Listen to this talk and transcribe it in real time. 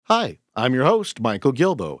Hi, I'm your host, Michael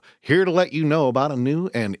Gilbo, here to let you know about a new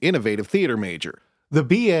and innovative theater major, the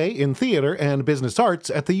BA in Theater and Business Arts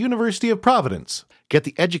at the University of Providence. Get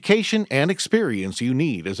the education and experience you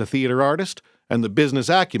need as a theater artist and the business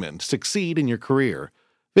acumen to succeed in your career.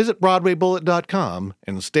 Visit BroadwayBullet.com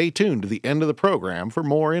and stay tuned to the end of the program for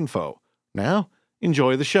more info. Now,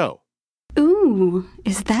 enjoy the show. Ooh,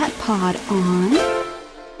 is that pod on?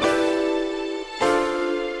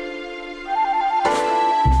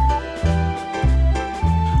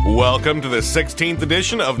 Welcome to the 16th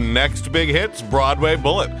edition of Next Big Hits Broadway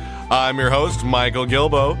Bullet. I'm your host, Michael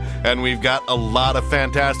Gilbo, and we've got a lot of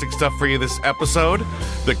fantastic stuff for you this episode.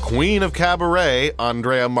 The Queen of Cabaret,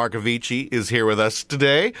 Andrea Marcovici, is here with us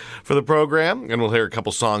today for the program, and we'll hear a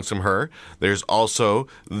couple songs from her. There's also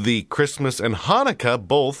the Christmas and Hanukkah,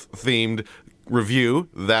 both themed review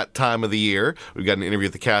that time of the year. We've got an interview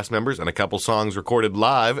with the cast members and a couple songs recorded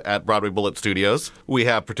live at Broadway Bullet Studios. We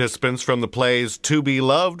have participants from the plays To Be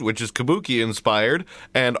Loved, which is kabuki inspired,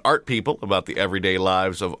 and Art People, about the everyday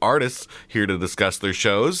lives of artists, here to discuss their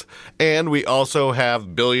shows. And we also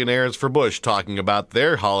have Billionaires for Bush talking about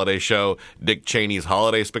their holiday show, Dick Cheney's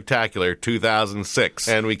Holiday Spectacular 2006.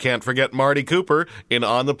 And we can't forget Marty Cooper. In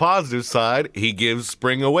On the Positive Side, he gives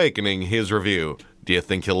Spring Awakening his review. Do you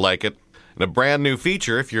think you'll like it? And a brand new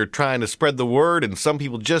feature, if you're trying to spread the word and some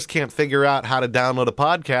people just can't figure out how to download a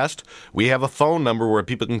podcast, we have a phone number where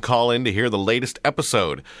people can call in to hear the latest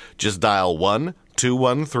episode. Just dial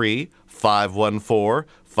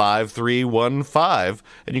 1-213-514-5315,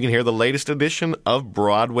 and you can hear the latest edition of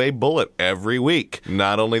Broadway Bullet every week.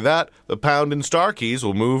 Not only that, the pound and star keys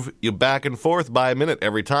will move you back and forth by a minute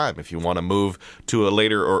every time if you want to move to a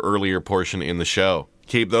later or earlier portion in the show.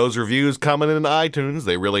 Keep those reviews coming in iTunes.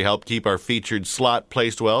 They really help keep our featured slot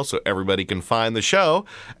placed well so everybody can find the show.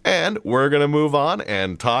 And we're going to move on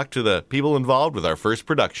and talk to the people involved with our first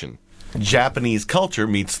production. Japanese culture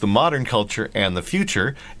meets the modern culture and the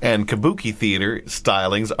future, and kabuki theater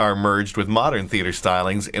stylings are merged with modern theater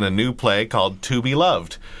stylings in a new play called To Be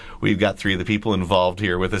Loved. We've got three of the people involved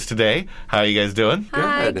here with us today. How are you guys doing?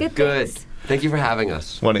 Hi, good. Thank you for having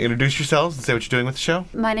us. Want to introduce yourselves and say what you're doing with the show?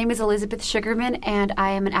 My name is Elizabeth Sugarman, and I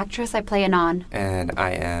am an actress. I play Anon. And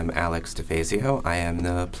I am Alex DeFazio. I am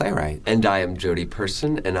the playwright. And I am Jody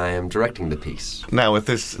Person, and I am directing the piece. Now, with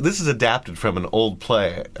this is adapted from an old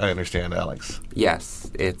play, I understand, Alex. Yes,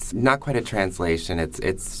 it's not quite a translation.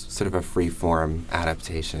 It's sort of a free-form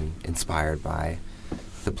adaptation inspired by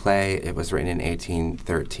the play. It was written in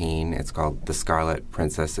 1813. It's called The Scarlet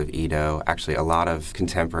Princess of Edo. Actually, a lot of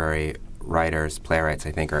contemporary writers, playwrights,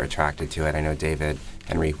 I think, are attracted to it. I know David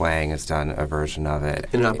Henry Hwang has done a version of it.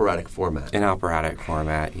 In an operatic format. In operatic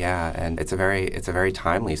format, yeah. And it's a very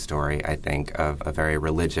timely story, I think, of a very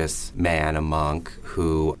religious man, a monk,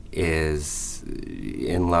 who is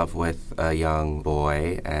in love with a young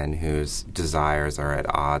boy and whose desires are at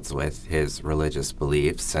odds with his religious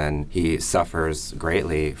beliefs. And he suffers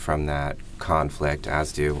greatly from that conflict,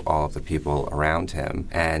 as do all of the people around him.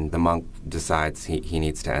 And the monk decides he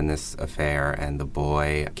needs to end this affair, and the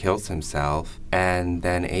boy kills himself. And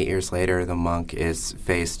then 8 years later, the monk is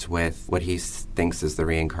faced with what he thinks is the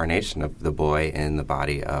reincarnation of the boy in the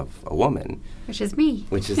body of a woman. Which is me.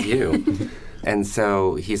 Which is you. And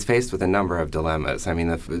so he's faced with a number of dilemmas. I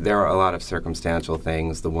mean, there are a lot of circumstantial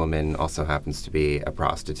things. The woman also happens to be a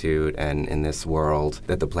prostitute, and in this world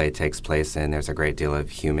that the play takes place in, there's a great deal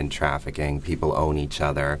of human trafficking. People own each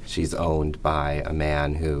other. She's owned by a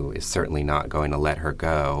man who is certainly not going to let her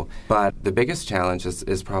go. But the biggest challenge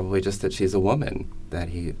is probably just that she's a woman, that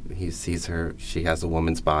he sees her, she has a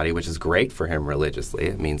woman's body, which is great for him religiously.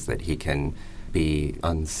 It means that he can be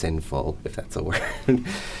unsinful, if that's a word.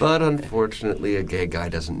 But unfortunately, a gay guy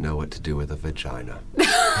doesn't know what to do with a vagina.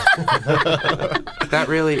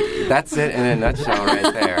 That's it in a nutshell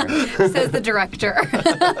right there. Says the director.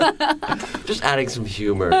 Just adding some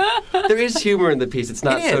humor. There is humor in the piece. It's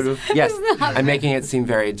not sort of... Yes, I'm making it seem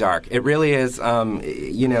very dark. It really is,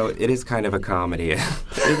 it is kind of a comedy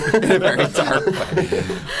in a very dark way.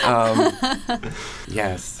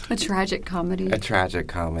 Yes. A tragic comedy. A tragic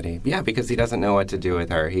comedy. Yeah, because he doesn't know what to do with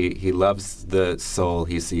her. He loves the soul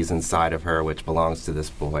he sees inside of her, which belongs to this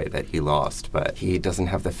boy that he lost, but he doesn't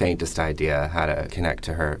have the faintest idea how to connect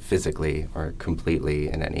to her physically or completely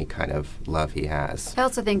in any kind of love he has. I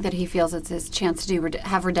also think that he feels it's his chance to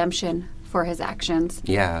have redemption for his actions.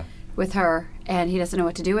 Yeah. With her, and he doesn't know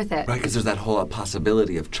what to do with it. Right, because there's that whole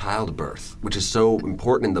possibility of childbirth, which is so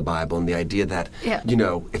important in the Bible, and the idea that,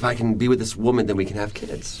 if I can be with this woman, then we can have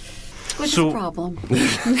kids. Which is a problem.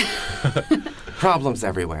 Problems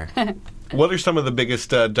everywhere. What are some of the biggest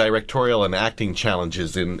directorial and acting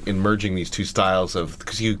challenges in merging these two styles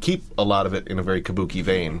because you keep a lot of it in a very kabuki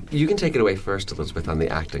vein? You can take it away first, Elizabeth, on the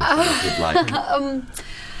acting side, if you'd like.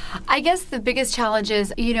 I guess the biggest challenge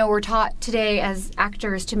is, we're taught today as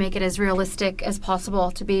actors to make it as realistic as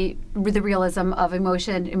possible, to be the realism of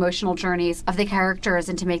emotional journeys of the characters,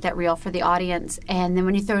 and to make that real for the audience. And then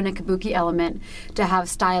when you throw in a kabuki element, to have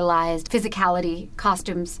stylized physicality,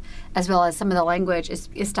 costumes, as well as some of the language is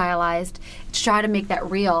stylized, to try to make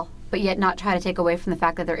that real, but yet not try to take away from the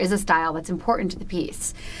fact that there is a style that's important to the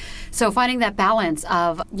piece. So finding that balance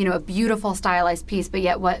of, a beautiful stylized piece, but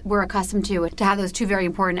yet what we're accustomed to have those two very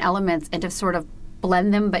important elements and to sort of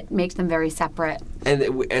blend them but make them very separate.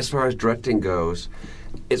 And as far as directing goes,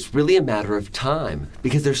 it's really a matter of time,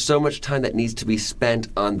 because there's so much time that needs to be spent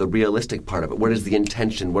on the realistic part of it. What is the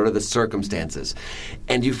intention? What are the circumstances?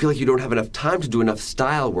 And you feel like you don't have enough time to do enough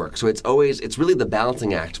style work. So it's really the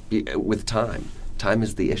balancing act with time. Time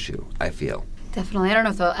is the issue, I feel. Definitely. I don't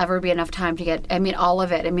know if there'll ever be enough time to get, all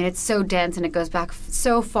of it. It's so dense and it goes back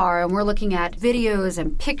so far. And we're looking at videos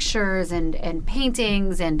and pictures and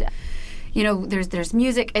paintings and, there's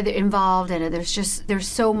music involved, and there's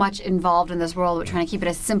so much involved in this world. We're trying to keep it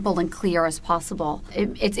as simple and clear as possible.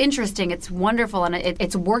 It's interesting. It's wonderful. And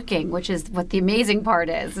it's working, which is what the amazing part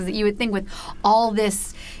is that you would think with all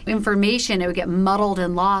this information, it would get muddled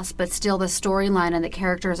and lost, but still the storyline and the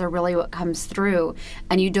characters are really what comes through.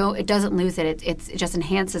 And it doesn't lose it. It just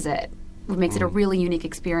enhances it. What makes it a really unique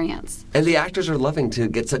experience. And the actors are loving to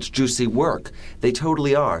get such juicy work. They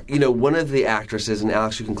totally are. One of the actresses, and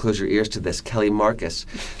Alex, you can close your ears to this, Kelly Marcus,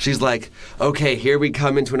 she's like, okay, here we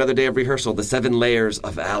come into another day of rehearsal, the 7 layers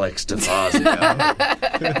of Alex DeFazio.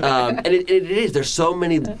 And it is. There's so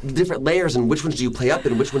many different layers, and which ones do you play up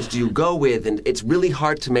and which ones do you go with? And it's really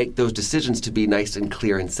hard to make those decisions to be nice and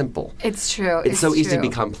clear and simple. It's true. It's so easy to be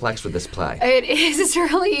complex with this play. It is. It's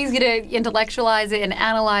really easy to intellectualize it and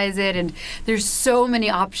analyze it, and there's so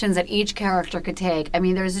many options that each character could take.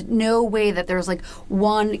 There's no way that there's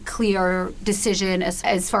one clear decision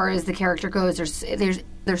as far as the character goes.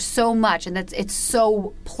 There's so much, and it's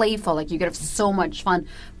so playful. You could have so much fun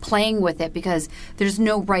playing with it because there's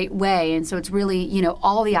no right way. And so it's really,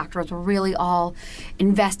 all the actors were really all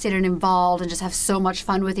invested and involved and just have so much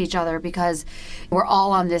fun with each other because we're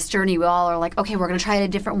all on this journey. We all are like, okay, we're going to try it a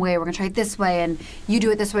different way. We're going to try it this way, and you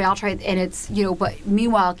do it this way, I'll try it. And it's, but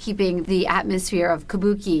meanwhile keeping the atmosphere of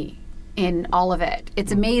kabuki in all of it.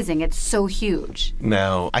 It's amazing. It's so huge.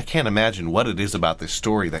 Now, I can't imagine what it is about this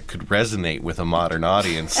story that could resonate with a modern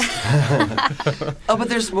audience. But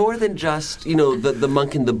there's more than just, the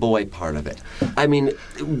monk and the boy part of it.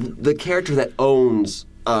 The character that owns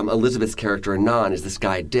Elizabeth's character, Anon, is this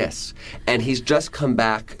guy, Dis. And he's just come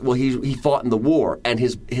back. Well, he fought in the war, and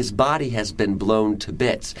his body has been blown to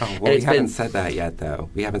bits. Oh, well, we haven't said that yet, though.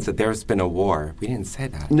 We haven't said there's been a war. We didn't say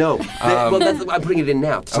that. No. I'm putting it in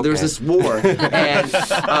now. So There's this war,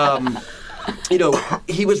 and...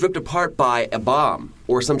 he was ripped apart by a bomb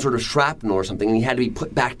or some sort of shrapnel or something, and he had to be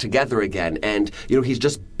put back together again. And, he's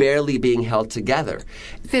just barely being held together.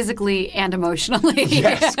 Physically and emotionally.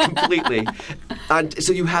 Yes, completely. And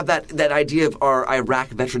so you have that idea of our Iraq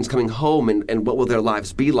veterans coming home and what will their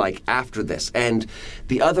lives be like after this. And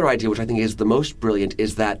the other idea, which I think is the most brilliant,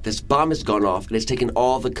 is that this bomb has gone off and it's taken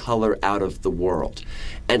all the color out of the world.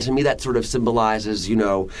 And to me that sort of symbolizes,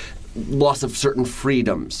 loss of certain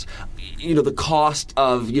freedoms, the cost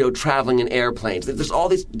of, traveling in airplanes. There's all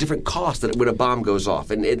these different costs that when a bomb goes off.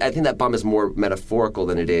 And I think that bomb is more metaphorical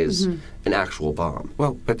than it is an actual bomb.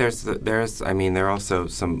 Well, but there are also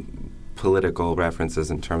some political references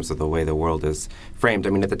in terms of the way the world is framed.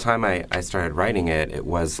 At the time I started writing it, it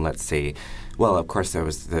was, well, of course, there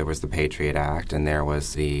was the Patriot Act, and there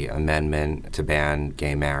was the amendment to ban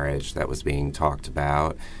gay marriage that was being talked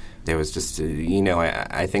about. There was just,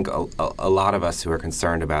 I think a lot of us who are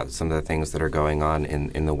concerned about some of the things that are going on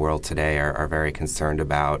in the world today are very concerned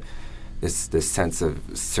about this sense of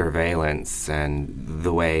surveillance and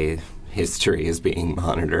the way history is being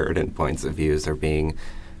monitored and points of views are being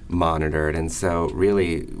monitored. And so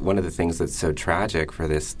really one of the things that's so tragic for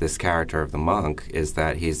this character of the monk is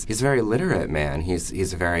that he's a very literate man.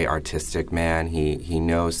 He's a very artistic man. He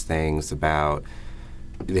knows things about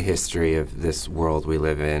the history of this world we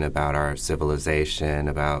live in, about our civilization,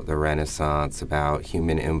 about the Renaissance, about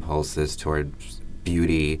human impulses towards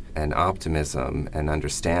beauty and optimism and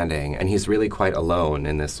understanding. And he's really quite alone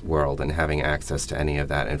in this world and having access to any of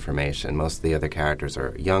that information. Most of the other characters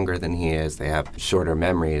are younger than he is. They have shorter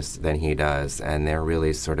memories than he does. And they're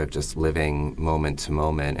really sort of just living moment to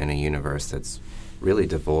moment in a universe that's really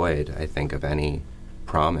devoid, I think, of any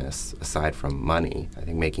promise aside from money. I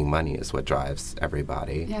think making money is what drives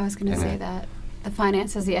everybody. Yeah, I was going to say that. The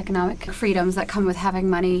finances, the economic freedoms that come with having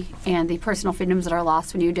money, and the personal freedoms that are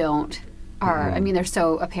lost when you don't are, I mean, they're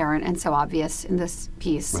so apparent and so obvious in this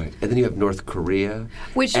piece. Right. And then you have North Korea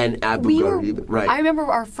Which and Abu Ghraib. Right. I remember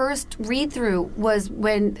our first read-through was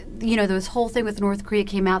when, this whole thing with North Korea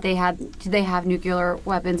came out. Did they have nuclear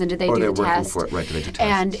weapons, and did they Or do they're the working test? for it. Right, did they do tests?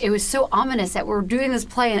 And it was so ominous that we're doing this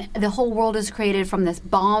play, and the whole world is created from this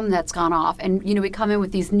bomb that's gone off. And, we come in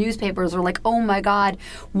with these newspapers. We're like, oh, my God,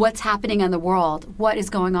 what's happening in the world? What is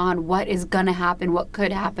going on? What is going to happen? What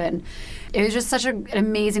could happen? It was just such an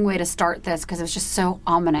amazing way to start this because it was just so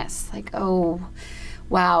ominous. Like, oh,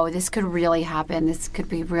 wow, this could really happen. This could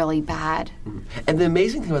be really bad. And the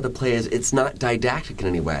amazing thing about the play is it's not didactic in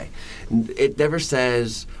any way. It never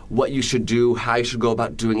says what you should do, how you should go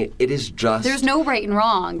about doing it. It is just... There's no right and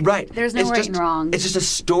wrong. Right. There's no right and wrong. It's just a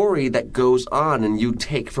story that goes on, and you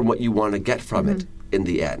take from what you want to get from it in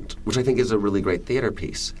the end, which I think is a really great theater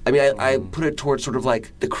piece. I mean, I put it towards sort of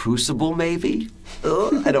like The Crucible, maybe?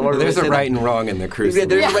 I don't want to There's really a say right that. and wrong in The Crucible. Yeah,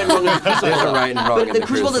 there's a right and wrong in The Crucible. There's a right and wrong But in The The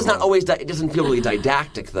Crucible does not Crucible. always... it doesn't feel really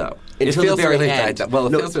didactic, though. It Until feels the very really end. didactic. Well,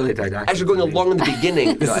 it feels really didactic. As you're going along in the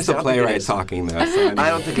beginning... This no, is I a don't think it playwright is. talking, though. So I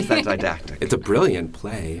don't think it's that didactic. It's a brilliant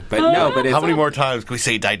play. But no, but it's... How many more times can we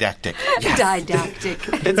say didactic? Didactic.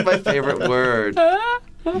 It's my favorite word.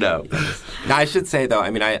 No. Now, I should say, though,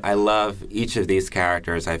 I mean, I love each of these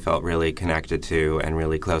characters I felt really connected to and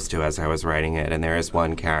really close to as I was writing it. And there is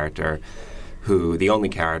one character the only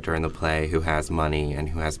character in the play who has money and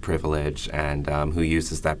who has privilege and who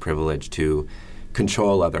uses that privilege to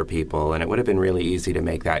control other people. And it would have been really easy to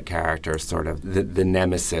make that character sort of the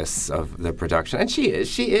nemesis of the production. And she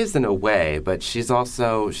is in a way, but she's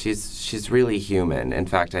also, she's really human. In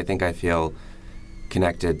fact, I think I feel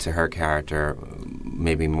connected to her character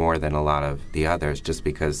maybe more than a lot of the others, just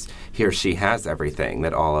because she has everything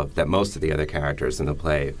that most of the other characters in the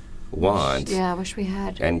play want. Yeah, I wish we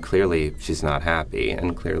had. And clearly she's not happy,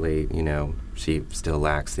 and clearly, she still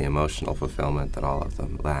lacks the emotional fulfillment that all of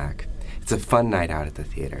them lack. It's a fun night out at the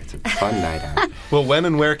theater. It's a fun night out. Well, when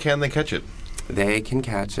and where can they catch it? They can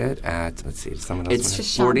catch it at, let's see, someone else.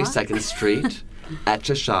 It's 42nd Street at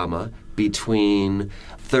Chashama between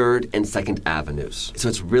 3rd and 2nd Avenues. So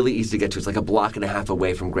it's really easy to get to. It's like a block and a half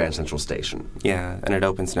away from Grand Central Station. Yeah, and it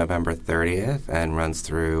opens November 30th and runs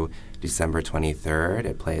through December 23rd.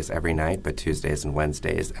 It plays every night, but Tuesdays and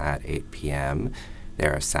Wednesdays at 8 p.m.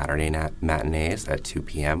 There are Saturday matinees at 2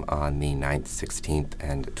 p.m. on the 9th, 16th,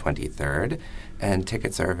 and 23rd. And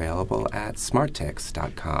tickets are available at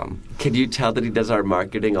smarttix.com. Can you tell that he does our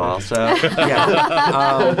marketing also?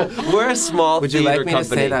 Yeah. We're a small Would you theater like me company.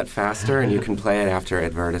 to say that faster, and you can play it after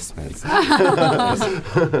advertisements?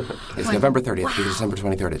 It's November 30th through December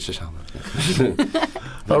 23rd at Chashama.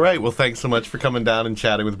 All right. Well, thanks so much for coming down and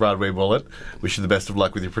chatting with Broadway Bullet. Wish you the best of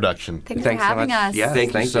luck with your production. Thanks Thanks for so having much. us. Yes,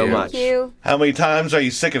 Thank you so much. Thank you. How many times are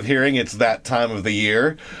you sick of hearing it's that time of the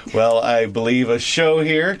year? Well, I believe a show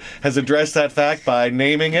here has addressed that fact by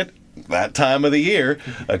naming it that time of the year,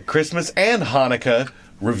 a Christmas and Hanukkah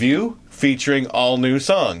review featuring all new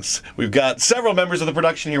songs. We've got several members of the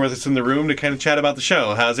production here with us in the room to kind of chat about the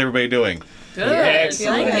show. How's everybody doing? Good.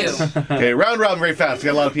 Thank you. Okay, round robin very fast. We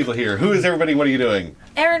got a lot of people here. Who is everybody? What are you doing?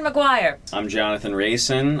 Erin McGuire. I'm Jonathan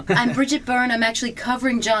Rayson. I'm Bridget Byrne. I'm actually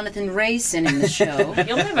covering Jonathan Rayson in the show.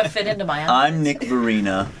 You'll never fit into my outfit. I'm Nick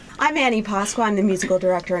Verena. I'm Annie Pasqua. I'm the musical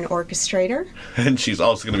director and orchestrator. And she's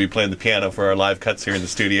also going to be playing the piano for our live cuts here in the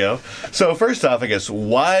studio. So first off, I guess,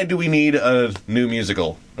 why do we need a new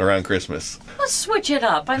musical around Christmas? Let's switch it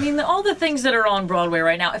up. I mean, all the things that are on Broadway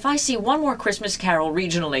right now, if I see one more Christmas Carol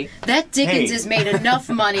regionally... That Dickens Hey. has made enough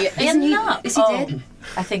money. Isn't Enough. he? Is he Oh, dead?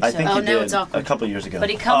 I think I so. think Oh, he now did it's awkward. a couple years ago.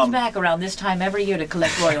 But he comes back around this time every year to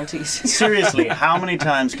collect royalties. Seriously, how many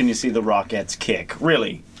times can you see the Rockettes kick?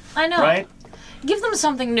 Really? I know. Right? Give them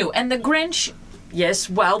something new. And The Grinch, yes,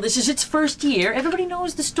 well, this is its first year. Everybody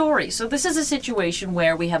knows the story. So this is a situation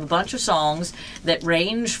where we have a bunch of songs that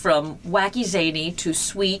range from wacky zany to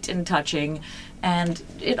sweet and touching, and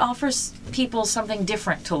it offers people something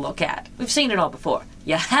different to look at. We've seen it all before.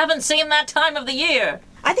 You haven't seen that time of the year.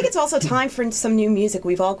 I think it's also time for some new music.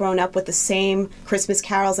 We've all grown up with the same Christmas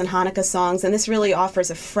carols and Hanukkah songs, and this really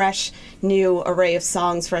offers a fresh, new array of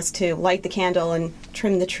songs for us to light the candle and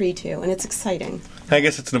trim the tree to, and it's exciting. I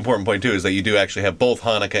guess it's an important point, too, is that you do actually have both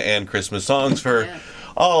Hanukkah and Christmas songs for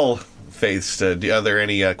all faiths. Are there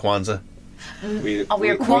any Kwanzaa? We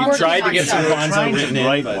we're tried to get some Kwanzaa written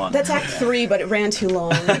in, but That's Act 3, but it ran too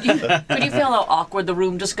long. Could you feel how awkward the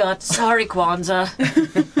room just got? Sorry, Kwanzaa.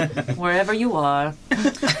 Wherever you are.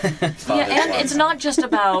 And it's not just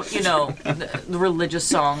about, the religious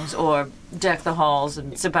songs or Deck the Halls,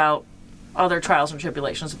 and it's about other trials and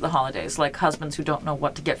tribulations of the holidays, like husbands who don't know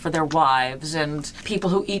what to get for their wives, and people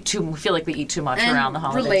who feel like they eat too much and around the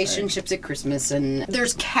holidays. Relationships at Christmas, and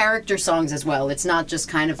there's character songs as well. It's not just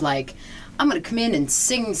kind of like, I'm going to come in and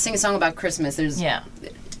sing a song about Christmas.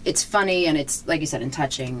 It's funny, and it's, like you said, and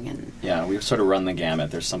touching. And yeah, we sort of run the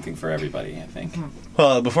gamut. There's something for everybody, I think.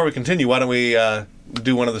 Well, before we continue, why don't we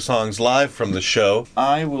do one of the songs live from the show?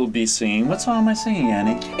 I will be singing. What song am I singing,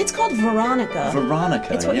 Annie? It's called Veronica.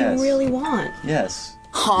 Veronica, It's what you really want. Yes.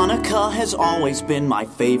 Hanukkah has always been my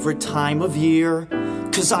favorite time of year,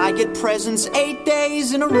 'cause I get presents 8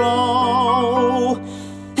 days in a row.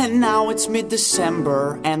 And now it's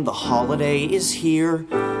mid-December and the holiday is here.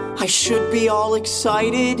 I should be all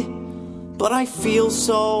excited, but I feel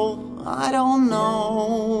so, I don't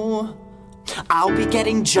know. I'll be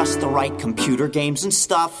getting just the right computer games and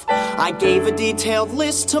stuff. I gave a detailed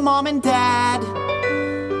list to Mom and Dad.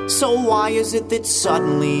 So why is it that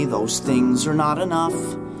suddenly those things are not enough?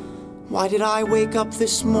 Why did I wake up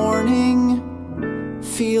this morning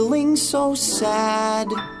feeling so sad?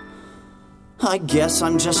 I guess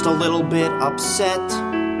I'm just a little bit upset,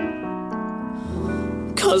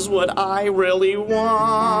 'cause what I really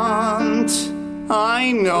want,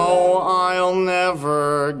 I know I'll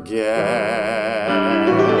never get.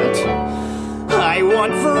 I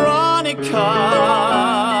want Veronica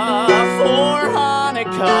for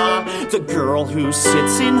Hanukkah, the girl who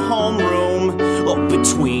sits in homeroom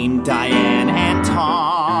between Diane and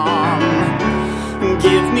Tom.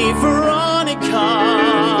 Give me Veronica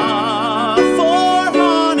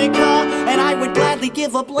would gladly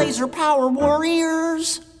give up Laser Power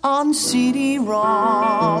Warriors on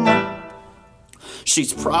CD-ROM.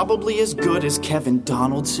 She's probably as good as Kevin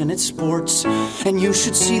Donaldson at sports, and you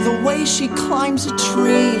should see the way she climbs a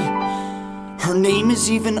tree. Her name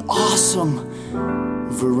is even awesome,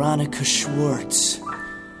 Veronica Schwartz.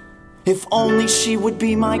 If only she would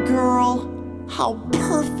be my girl, how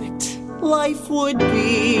perfect life would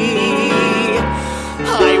be.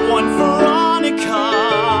 I want Veronica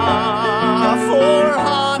for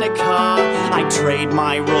Hanukkah. I'd trade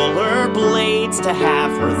my rollerblades to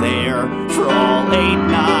have her there for all 8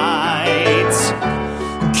 nights.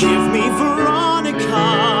 Give me Veronica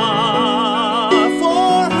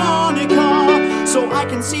for Hanukkah, so I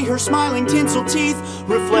can see her smiling tinsel teeth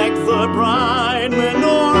reflect the bright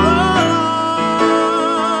menorah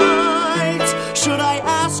lights. Should I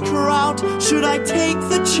ask her out? Should I take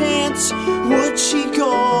the chance? Would she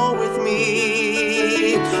go with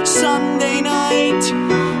me Sunday night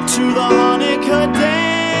to the Hanukkah dance?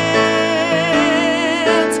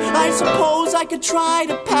 I suppose I could try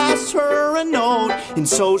to pass her a note in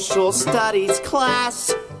social studies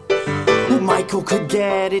class. Michael could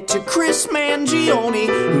get it to Chris Mangione,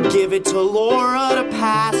 who'd give it to Laura to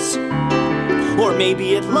pass. Or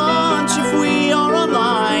maybe at lunch, if we are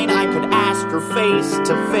online, I could ask her face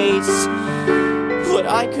to face. But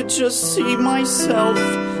I could just see myself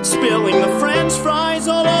spilling the French fries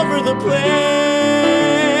all over the place.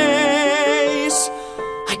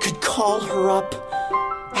 I could call her up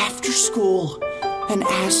after school and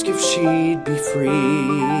ask if she'd be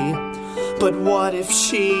free. But what if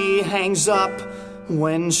she hangs up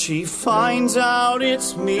when she finds out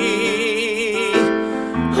it's me?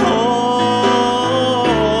 Oh,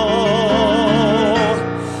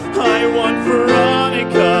 I want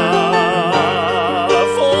Veronica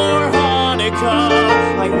for Hanukkah.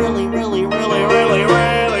 I really, really, really, really,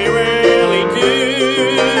 really, really do.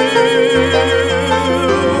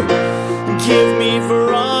 Give me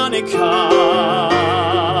Veronica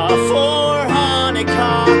for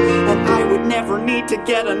Hanukkah, and I would never need to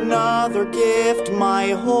get another gift my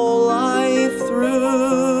whole life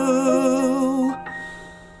through.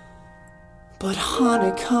 But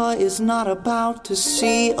Hanukkah is not about to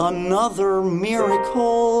see another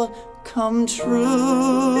miracle come true.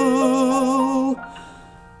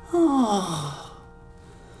 Oh,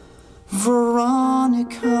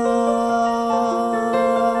 Veronica.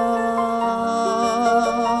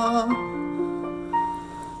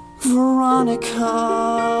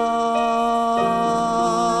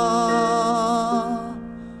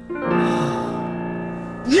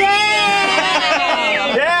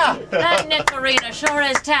 That Nick Marina sure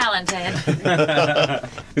is talented.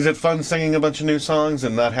 Is it fun singing a bunch of new songs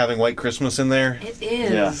and not having White Christmas in there? It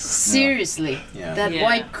is. Yeah. seriously, Yeah. that Yeah.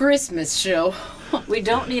 White Christmas show. We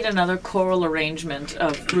don't need another choral arrangement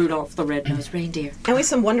of Rudolph the Red-Nosed Reindeer. And we have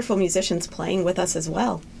some wonderful musicians playing with us as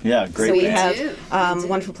well. Yeah, great. So we have a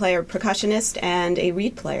wonderful player, percussionist, and a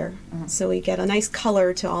reed player. So we get a nice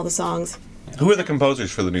color to all the songs. Who are the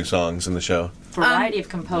composers for the new songs in the show? Variety of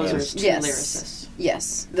composers, two lyricists.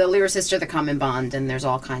 Yes, the lyricists are the common bond, and there's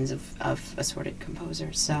all kinds of assorted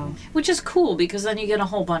composers. So, which is cool because then you get a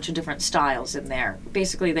whole bunch of different styles in there.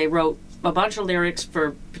 Basically, they wrote a bunch of lyrics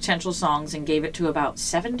for potential songs and gave it to about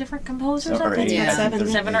 7 different composers. I think.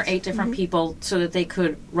 Seven or eight different people, so that they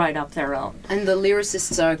could write up their own. And the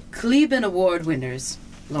lyricists are Kleben Award winners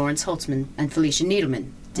Lawrence Holtzman and Felicia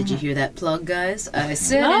Needleman. Did you hear that plug, guys? I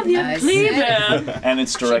said Love it. you, I Cleveland. said it. And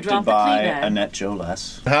it's directed by Annette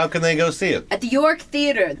Joless. How can they go see it? At the York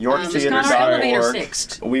Theater.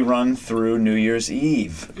 YorkTheater.org. We run through New Year's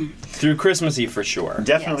Eve. Through Christmas Eve for sure.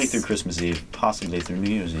 Definitely through Christmas Eve, possibly through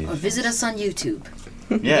New Year's Eve. Or visit us on YouTube.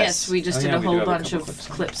 Yes, we just did a whole bunch of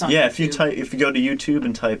clips on YouTube. YouTube. If you go to YouTube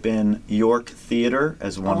and type in York Theater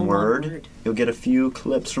as one word, you'll get a few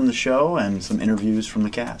clips from the show and some interviews from the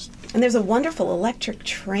cast. And there's a wonderful electric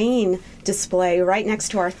train display right next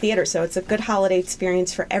to our theater, so it's a good holiday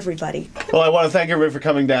experience for everybody. Well, I want to thank everybody for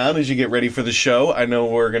coming down as you get ready for the show. I know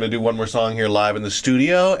we're going to do one more song here live in the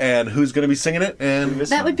studio, and who's going to be singing it? And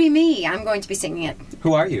that would be me. I'm going to be singing it.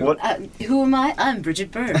 Who are you? Who am I? I'm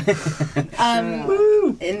Bridget Byrne. And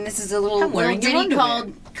this is a little ditty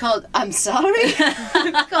called I'm sorry,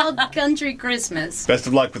 called Country Christmas. Best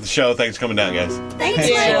of luck with the show. Thanks for coming down, guys. Thank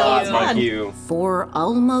you. Thank you. For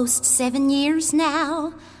almost 7 years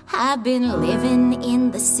now, I've been living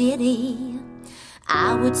in the city.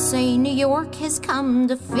 I would say New York has come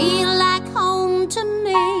to feel like home to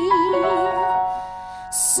me.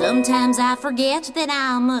 Sometimes I forget that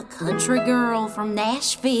I'm a country girl from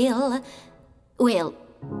Nashville. Well,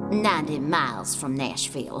 90 miles from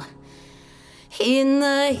Nashville. In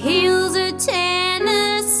the hills of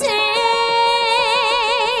Tennessee.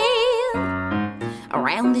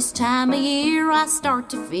 Around this time of year, I start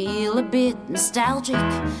to feel a bit nostalgic.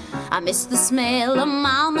 I miss the smell of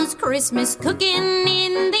Mama's Christmas cooking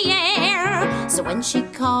in the air. So when she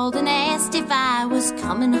called and asked if I was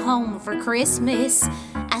coming home for Christmas,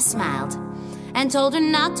 I smiled and told her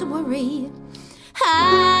not to worry.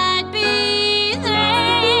 I'd be there.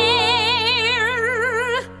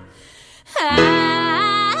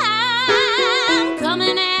 I'm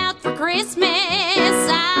coming out for Christmas.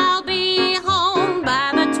 I'll be home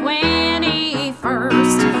by the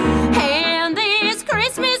 21st. And this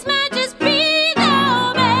Christmas might just be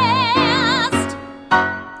the best.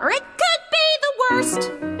 Or it could be the worst.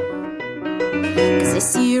 'Cause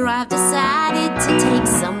this year I've decided to take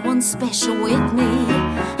someone special with me.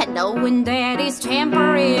 And knowing Daddy's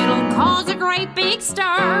temper, it'll cause a great big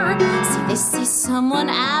stir. See, this is someone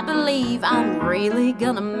I believe I'm really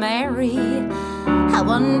gonna marry. I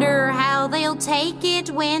wonder how they'll take it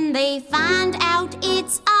when they find out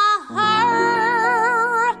it's a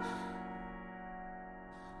her.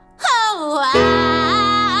 Oh,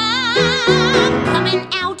 I'm coming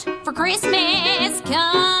out for Christmas,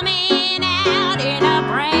 coming out in a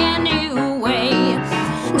brand new way.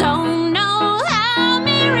 Don't know how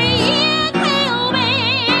merry it will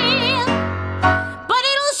be, but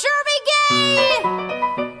it'll sure be gay.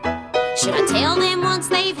 Should I tell them once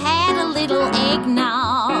they've had a little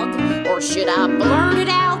eggnog? Or should I blurt it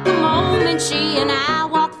out the moment she and I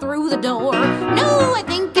walk through the door? No, I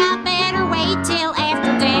think I better wait till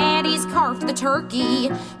after Daddy's carved the turkey,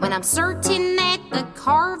 when I'm certain that the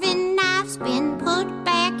carving knife's been put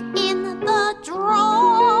back in the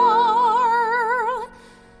drawer.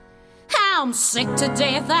 I'm sick to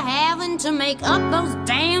death of having to make up those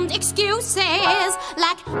damned excuses,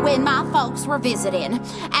 like when my folks were visiting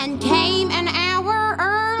and came an hour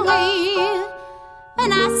early.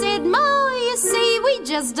 And I said, Ma, you see, we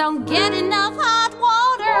just don't get enough hot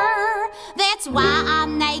water. That's why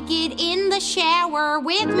I'm naked in the shower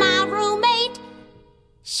with my roommate,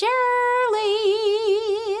 Shirley.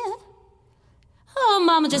 Oh,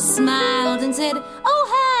 Mama just smiled and said, oh,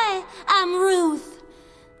 hi, I'm Ruth.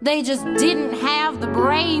 They just didn't have the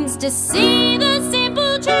brains to see the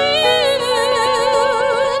simple truth.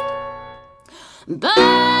 But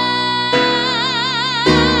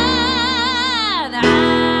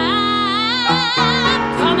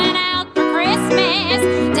I'm coming out for Christmas.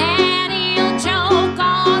 Daddy'll choke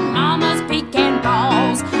on Mama's pecan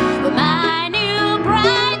balls. But my new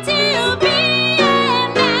bride-to-be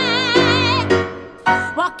and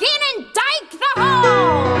I walk in and dike the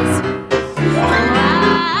halls.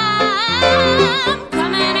 I'm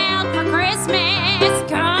coming out for Christmas,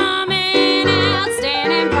 coming out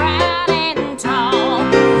standing proud and tall.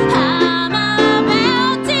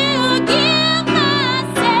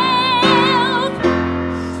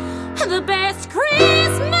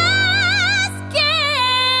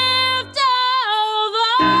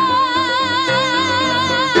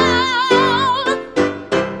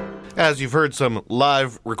 as you've heard some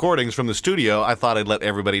live recordings from the studio, I thought I'd let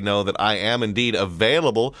everybody know that I am indeed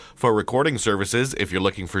available for recording services if you're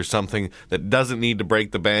looking for something that doesn't need to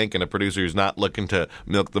break the bank and a producer who's not looking to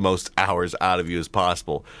milk the most hours out of you as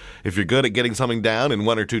possible. If you're good at getting something down in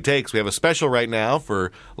 1 or 2 takes, we have a special right now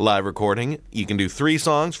for live recording. You can do 3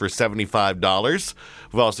 songs for $75.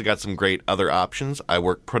 We've also got some great other options. I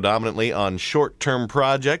work predominantly on short-term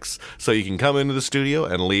projects, so you can come into the studio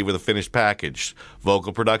and leave with a finished package.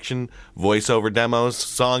 Vocal production, voiceover demos,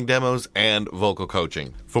 song demos, and vocal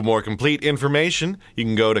coaching. For more complete information, you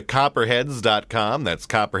can go to copperheads.com, that's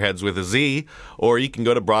Copperheads with a Z, or you can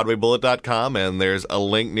go to BroadwayBullet.com, and there's a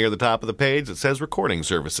link near the top of the page that says recording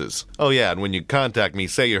services. Oh yeah, and when you contact me,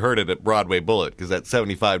 say you heard it at Broadway Bullet, because that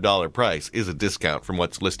 $75 price is a discount from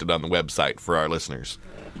what's listed on the website for our listeners.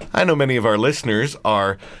 I know many of our listeners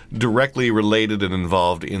are directly related and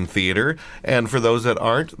involved in theater, and for those that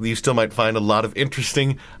aren't, you still might find a lot of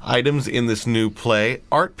interesting items in this new play,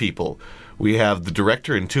 Art People. We have the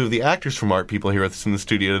director and 2 of the actors from Art People here with us in the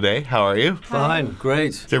studio today. How are you? Fine,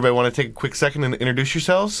 great. Does everybody want to take a quick second and introduce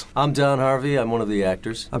yourselves? I'm Don Harvey. I'm one of the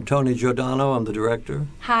actors. I'm Tony Giordano. I'm the director.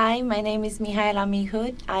 Hi, my name is Mihaela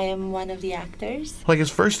Mihud. I am one of the actors. Well, I guess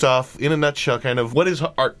first off, in a nutshell, kind of, what is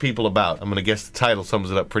Art People about? I'm going to guess the title sums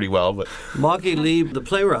it up pretty well. But Margie Lieb, the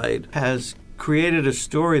playwright, has created a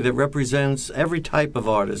story that represents every type of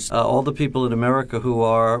artist. All the people in America who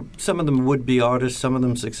are, some of them would-be artists, some of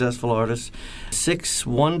them successful artists. 6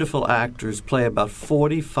 wonderful actors play about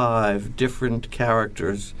 45 different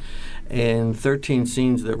characters in 13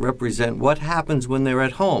 scenes that represent what happens when they're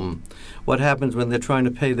at home, what happens when they're trying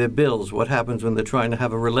to pay their bills, what happens when they're trying to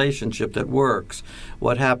have a relationship that works,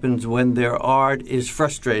 what happens when their art is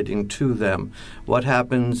frustrating to them, what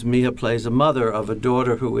happens, Mia plays a mother of a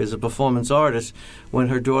daughter who is a performance artist, when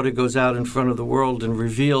her daughter goes out in front of the world and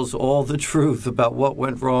reveals all the truth about what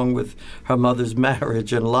went wrong with her mother's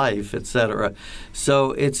marriage and life, etc.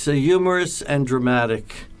 So it's a humorous and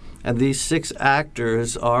dramatic. And these 6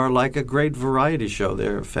 actors are like a great variety show.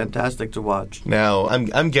 They're fantastic to watch. Now,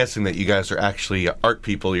 I'm guessing that you guys are actually art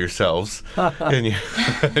people yourselves in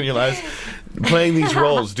your lives. Playing these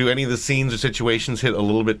roles, do any of the scenes or situations hit a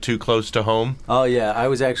little bit too close to home? Oh, yeah. I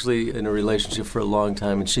was actually in a relationship for a long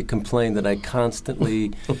time, and she complained that I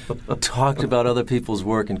constantly talked about other people's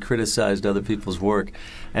work and criticized other people's work.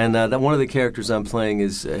 And that one of the characters I'm playing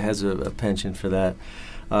has a penchant for that.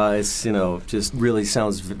 It's, just really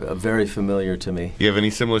sounds very familiar to me. You have any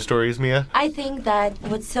similar stories, Mia? I think that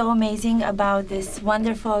what's so amazing about this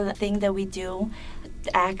wonderful thing that we do,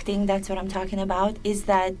 acting, that's what I'm talking about, is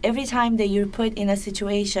that every time that you're put in a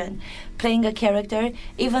situation playing a character,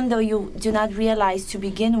 even though you do not realize to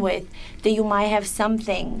begin with that you might have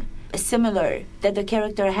something similar that the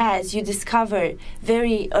character has, you discover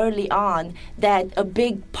very early on that a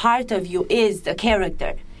big part of you is the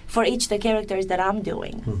character. For each the characters that I'm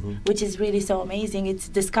doing, which is really so amazing. It's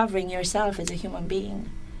discovering yourself as a human being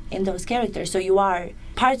in those characters. So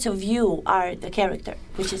parts of you are the character,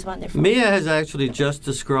 which is wonderful. Mia has actually just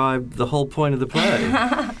described the whole point of the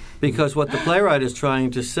play. Because what the playwright is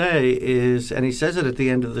trying to say is, and he says it at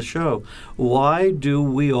the end of the show, why do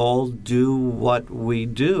we all do what we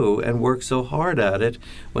do and work so hard at it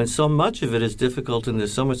when so much of it is difficult and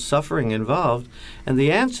there's so much suffering involved? And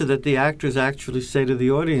the answer that the actors actually say to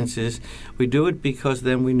the audience is, we do it because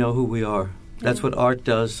then we know who we are. That's what art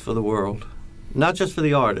does for the world. Not just for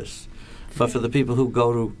the artists, but for the people who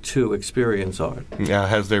go to experience art. Now,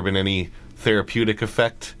 has there been any therapeutic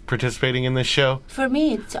effect participating in this show? For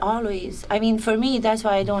me, it's always. For me, that's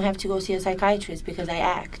why I don't have to go see a psychiatrist, because I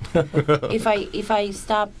act. If I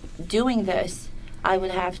stop doing this, I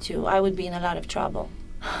would be in a lot of trouble.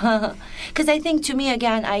 Because I think, to me,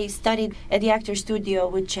 again, I studied at the Actor Studio,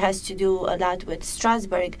 which has to do a lot with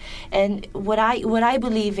Strasberg, and what I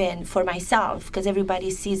believe in for myself, because everybody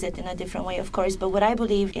sees it in a different way, of course, but what I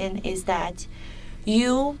believe in is that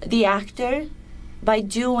you, the actor, by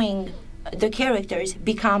doing the characters,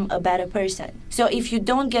 become a better person. So if you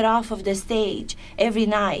don't get off of the stage every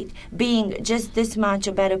night being just this much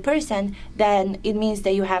a better person, then it means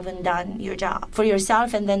that you haven't done your job for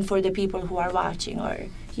yourself and then for the people who are watching, or,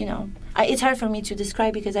 it's hard for me to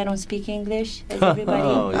describe because I don't speak English, as everybody.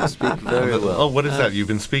 Oh, you speak very well. Oh, what is that you've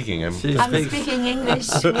been speaking? I'm speaking English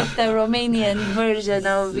with the Romanian version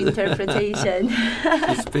of interpretation.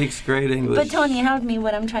 She speaks great English. But Tony, help me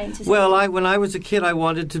what I'm trying to say. Well, when I was a kid, I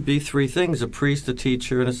wanted to be 3 things, a priest, a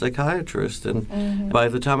teacher, and a psychiatrist. And by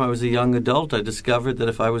the time I was a young adult, I discovered that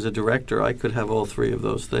if I was a director, I could have all 3 of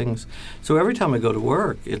those things. So every time I go to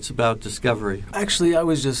work, it's about discovery. Actually, I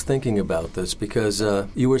was just thinking about this because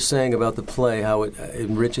you were saying about the play, how it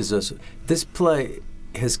enriches us. This play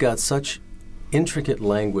has got such intricate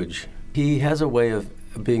language. He has a way of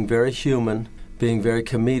being very human, being very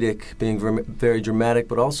comedic, being very dramatic,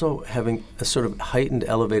 but also having a sort of heightened,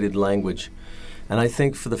 elevated language. And I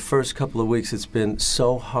think for the first couple of weeks it's been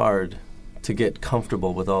so hard to get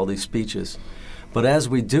comfortable with all these speeches. But as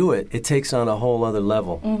we do it, it takes on a whole other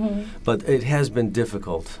level. But it has been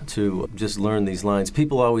difficult to just learn these lines.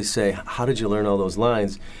 People always say, how did you learn all those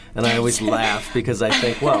lines? And I always laugh because I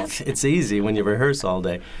think, well, it's easy when you rehearse all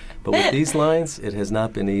day. But with these lines, it has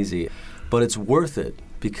not been easy. But it's worth it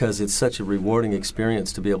because it's such a rewarding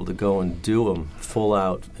experience to be able to go and do them full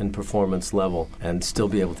out in performance level and still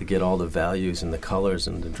be able to get all the values and the colors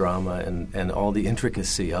and the drama and all the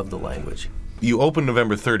intricacy of the language. You open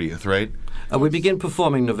November 30th, right? We begin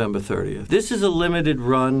performing November 30th. This is a limited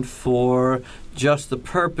run for just the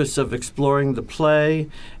purpose of exploring the play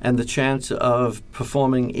and the chance of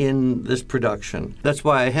performing in this production. That's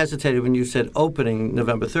why I hesitated when you said opening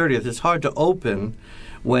November 30th. It's hard to open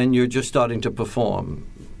when you're just starting to perform.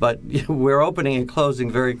 But we're opening and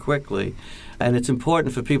closing very quickly. And it's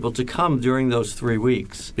important for people to come during those 3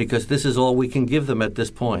 weeks because this is all we can give them at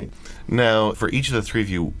this point. Now, for each of the three of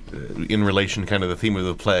you, in relation to kind of the theme of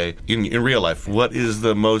the play, in real life, what is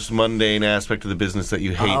the most mundane aspect of the business that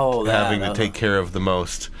you hate having to take care of the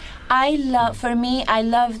most? I love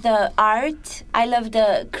the art. I love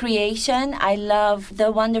the creation. I love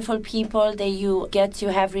the wonderful people that you get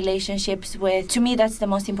to have relationships with. To me, that's the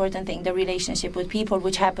most important thing, the relationship with people,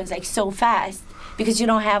 which happens like so fast because you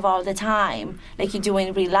don't have all the time like you do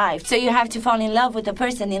in real life. So you have to fall in love with the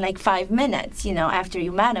person in like 5 minutes, after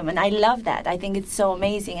you met them. And I love that. I think it's so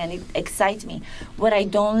amazing and it excites me. What I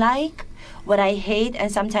don't like, what I hate,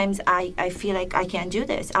 and sometimes I feel like I can't do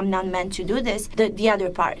this. I'm not meant to do this. The other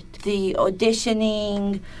part, the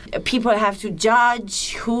auditioning, people have to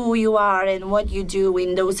judge who you are and what you do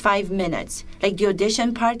in those 5 minutes. Like the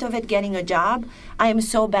audition part of it, getting a job, I am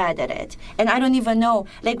so bad at it. And I don't even know.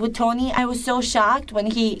 Like with Tony, I was so shocked when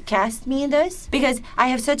he cast me in this because I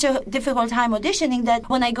have such a difficult time auditioning that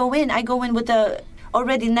when I go in with a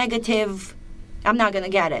already negative, I'm not going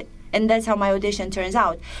to get it. And that's how my audition turns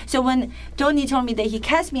out. So when Tony told me that he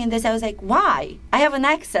cast me in this, I was like, why? I have an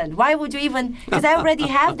accent. Why would you even... Because I already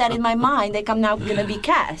have that in my mind, like I'm not going to be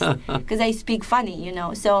cast. Because I speak funny,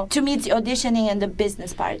 So to me, it's auditioning and the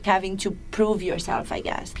business part, having to prove yourself, I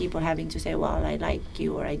guess. People having to say, well, I like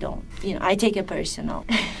you or I don't. I take it personal.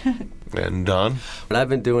 And Don? I've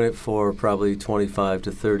been doing it for probably 25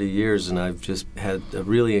 to 30 years, and I've just had a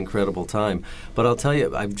really incredible time. But I'll tell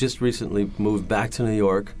you, I've just recently moved back to New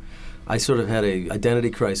York. I sort of had an identity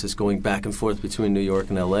crisis going back and forth between New York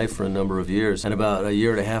and L.A. for a number of years. And about a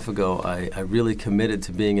year and a half ago, I really committed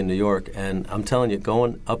to being in New York. And I'm telling you,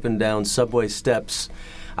 going up and down subway steps,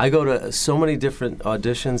 I go to so many different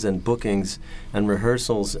auditions and bookings and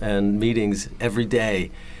rehearsals and meetings every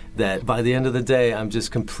day that by the end of the day, I'm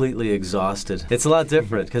just completely exhausted. It's a lot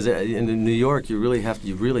different because in New York, you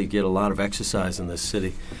really get a lot of exercise in this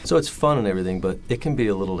city. So it's fun and everything, but it can be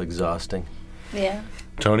a little exhausting. Yeah.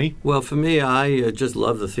 Tony? Well, for me, I just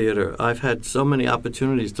love the theater. I've had so many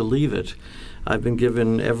opportunities to leave it. I've been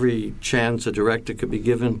given every chance a director could be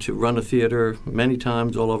given to run a theater many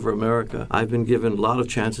times all over America. I've been given a lot of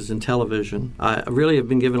chances in television. I really have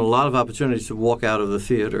been given a lot of opportunities to walk out of the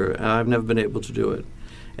theater, and I've never been able to do it.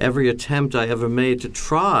 Every attempt I ever made to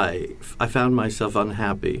try, I found myself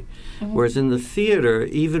unhappy. Mm-hmm. Whereas in the theater,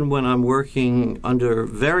 even when I'm working under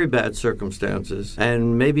very bad circumstances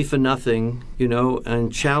and maybe for nothing,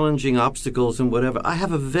 and challenging obstacles and whatever, I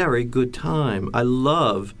have a very good time. I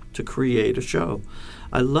love to create a show.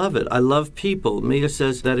 I love it. I love people. Mia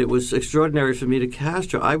says that it was extraordinary for me to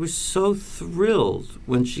cast her. I was so thrilled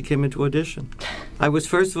when she came into audition.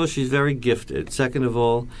 First of all, she's very gifted. Second of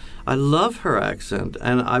all, I love her accent,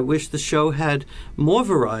 and I wish the show had more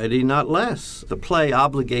variety, not less. The play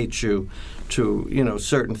obligates you to,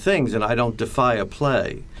 certain things, and I don't defy a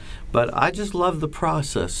play. But I just love the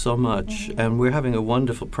process so much, and we're having a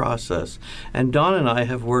wonderful process. And Don and I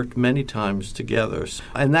have worked many times together.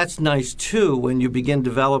 And that's nice, too, when you begin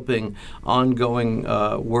developing ongoing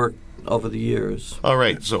work over the years. All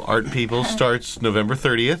right, so Art People starts November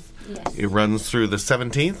 30th. Yes. It runs through the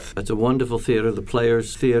 17th. It's a wonderful theater, the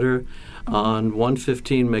Players Theater, on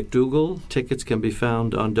 115 McDougal. Tickets can be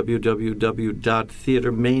found on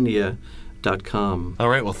www.theatermania.com. thecabaret.com. All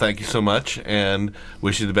right, well, thank you so much, and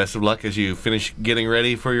wish you the best of luck as you finish getting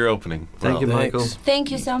ready for your opening. Thank you, Michael.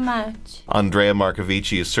 Thank you so much. Andrea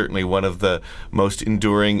Marcovici is certainly one of the most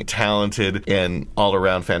enduring, talented, and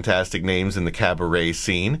all-around fantastic names in the cabaret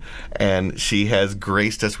scene, and she has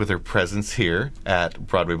graced us with her presence here at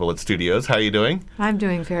Broadway Bullet Studios. How are you doing? I'm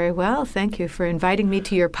doing very well. Thank you for inviting me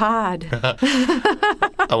to your pod.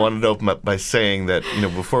 I wanted to open up by saying that,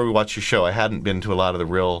 before we watched your show, I hadn't been to a lot of the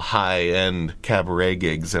real high-end cabaret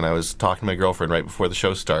gigs, and I was talking to my girlfriend right before the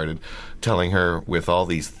show started, telling her with all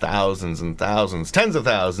these thousands and thousands, tens of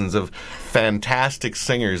thousands of fantastic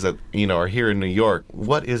singers that, are here in New York,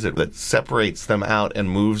 what is it that separates them out and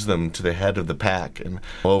moves them to the head of the pack? And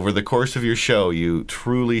over the course of your show, you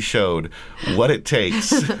truly showed what it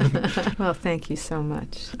takes. Well, thank you so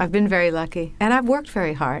much. I've been very lucky, and I've worked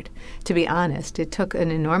very hard, to be honest. It took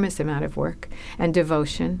an enormous amount of work and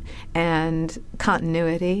devotion and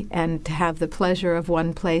continuity, and to have the pleasure of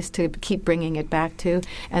one place to keep bringing it back to,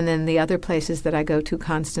 and then the other places that I go to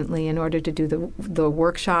constantly in order to do the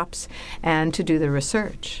workshops and to do the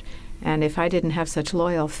research. And if I didn't have such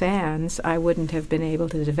loyal fans, I wouldn't have been able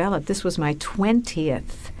to develop. This was my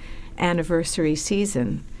 20th anniversary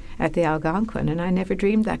season at the Algonquin, and I never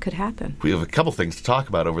dreamed that could happen. We have a couple things to talk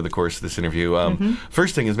about over the course of this interview.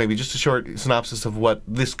 First thing is maybe just a short synopsis of what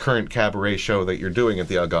this current cabaret show that you're doing at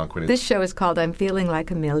the Algonquin is. This show is called I'm Feeling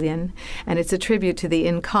Like a Million, and it's a tribute to the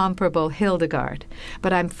incomparable Hildegard.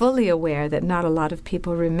 But I'm fully aware that not a lot of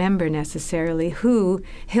people remember necessarily who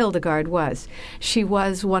Hildegard was. She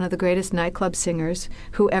was one of the greatest nightclub singers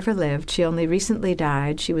who ever lived. She only recently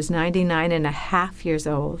died. She was 99 and a half years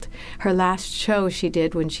old. Her last show she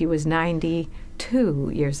did when she was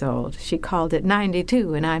 92 years old. She called it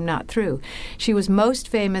 92 and I'm Not Through. She was most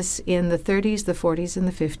famous in the 30s, the 40s, and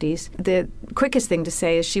the 50s. The quickest thing to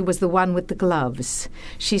say is she was the one with the gloves.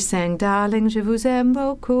 She sang, Darling, je vous aime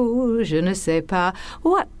beaucoup, je ne sais pas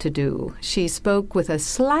what to do. She spoke with a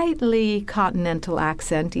slightly continental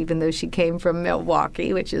accent, even though she came from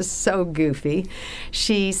Milwaukee, which is so goofy.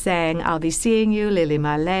 She sang, I'll be seeing you, Lily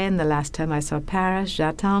Marlene, the last time I saw Paris,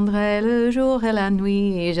 j'attendrai le jour et la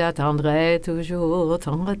nuit, j'attendrai toujours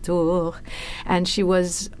ton retour. And she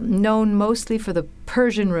was known mostly for the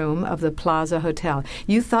Persian room of the Plaza Hotel.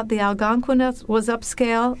 You thought the Algonquin was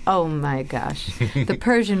upscale? Oh my gosh. The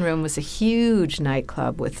Persian room was a huge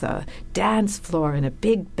nightclub with a dance floor and a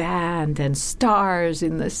big band and stars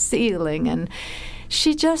in the ceiling, and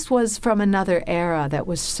she just was from another era that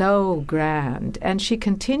was so grand, and she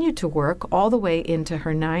continued to work all the way into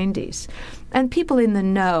her 90s. And people in the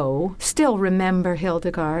know still remember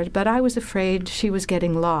Hildegard, but I was afraid she was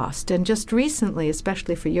getting lost. And just recently,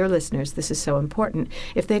 especially for your listeners, this is so important,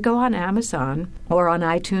 if they go on Amazon or on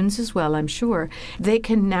iTunes as well, I'm sure, they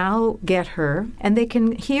can now get her and they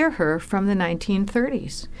can hear her from the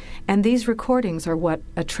 1930s. And these recordings are what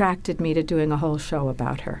attracted me to doing a whole show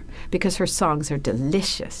about her, because her songs are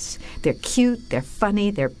delicious. They're cute, they're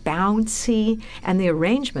funny, they're bouncy, and the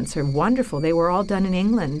arrangements are wonderful. They were all done in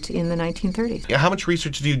England in the 1930s. How much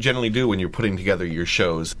research do you generally do when you're putting together your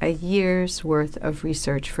shows? A year's worth of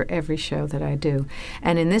research for every show that I do.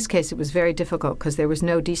 And in this case, it was very difficult because there was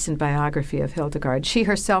no decent biography of Hildegard. She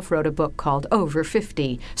herself wrote a book called Over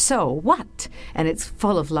 50, So What? And it's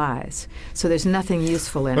full of lies. So there's nothing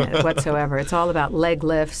useful in it whatsoever. It's all about leg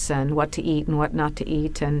lifts and what to eat and what not to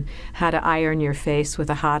eat and how to iron your face with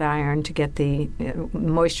a hot iron to get the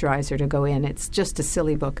moisturizer to go in. It's just a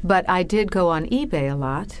silly book. But I did go on eBay a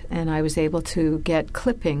lot, and I was able to get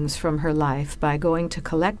clippings from her life by going to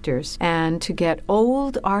collectors and to get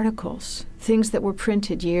old articles, things that were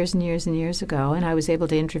printed years and years and years ago, and I was able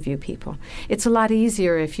to interview people. It's a lot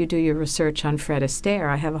easier if you do your research on Fred Astaire.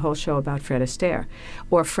 I have a whole show about Fred Astaire.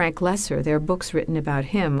 Or Frank Lesser. There are books written about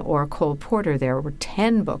him. Or Cole Porter. There were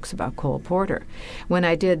 10 books about Cole Porter. When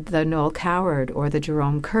I did the Noel Coward or the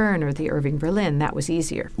Jerome Kern or the Irving Berlin, that was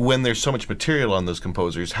easier. When there's so much material on those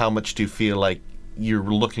composers, how much do you feel like you're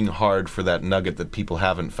looking hard for that nugget that people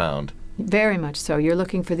haven't found? Very much so. You're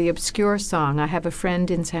looking for the obscure song. I have a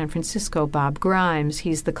friend in San Francisco, Bob Grimes.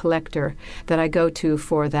 He's the collector that I go to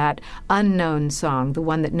for that unknown song, the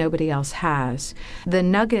one that nobody else has. The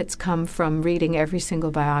nuggets come from reading every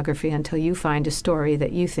single biography until you find a story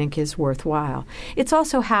that you think is worthwhile. It's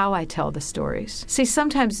also how I tell the stories. See,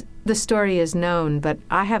 sometimes the story is known, but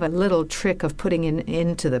I have a little trick of putting it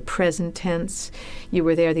into the present tense. You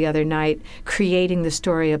were there the other night, creating the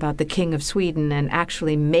story about the King of Sweden and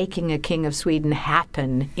actually making a King of Sweden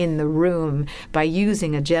happen in the room by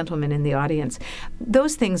using a gentleman in the audience.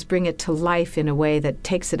 Those things bring it to life in a way that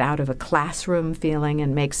takes it out of a classroom feeling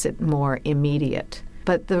and makes it more immediate.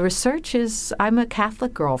 But the research is, I'm a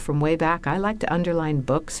Catholic girl from way back. I like to underline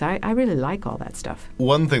books. I really like all that stuff.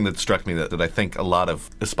 One thing that struck me that I think a lot of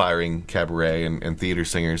aspiring cabaret and theater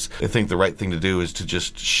singers, I think the right thing to do is to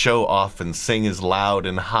just show off and sing as loud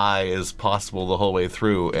and high as possible the whole way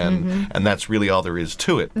through, and that's really all there is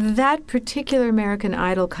to it. That particular American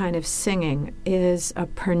Idol kind of singing is a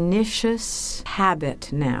pernicious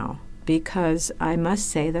habit now, because I must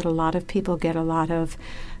say that a lot of people get a lot of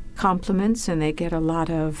compliments and they get a lot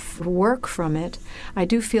of work from it. I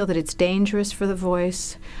do feel that it's dangerous for the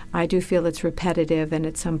voice. I do feel it's repetitive and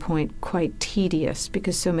at some point quite tedious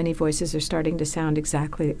because so many voices are starting to sound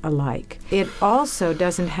exactly alike. It also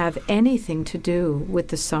doesn't have anything to do with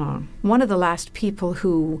the song. One of the last people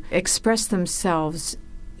who expressed themselves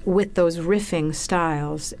with those riffing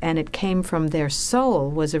styles, and it came from their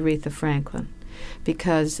soul, was Aretha Franklin,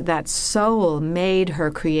 because that soul made her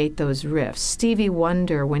create those riffs. Stevie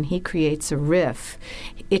Wonder, when he creates a riff,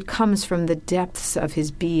 it comes from the depths of his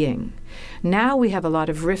being. Now we have a lot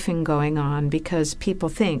of riffing going on because people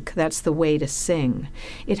think that's the way to sing.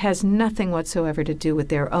 It has nothing whatsoever to do with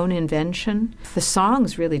their own invention. The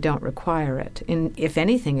songs really don't require it. If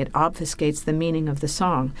anything, it obfuscates the meaning of the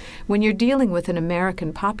song. When you're dealing with an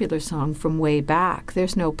American popular song from way back,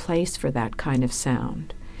 there's no place for that kind of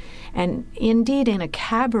sound. And indeed, in a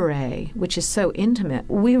cabaret, which is so intimate,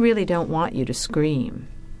 we really don't want you to scream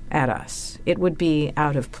at us. It would be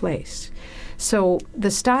out of place. So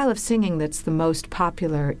the style of singing that's the most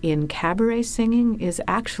popular in cabaret singing is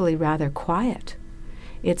actually rather quiet.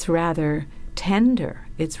 It's rather tender.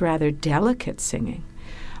 It's rather delicate singing.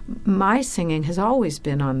 My singing has always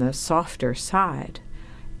been on the softer side.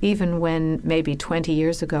 Even when maybe 20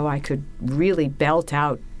 years ago I could really belt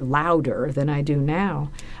out louder than I do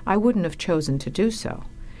now, I wouldn't have chosen to do so.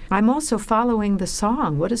 I'm also following the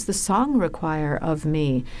song. What does the song require of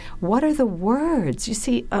me? What are the words? You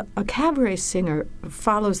see, a cabaret singer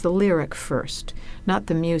follows the lyric first, not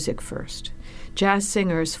the music first. Jazz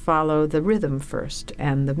singers follow the rhythm first,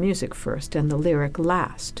 and the music first, and the lyric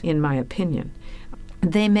last, in my opinion.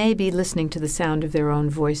 They may be listening to the sound of their own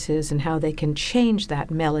voices and how they can change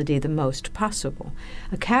that melody the most possible.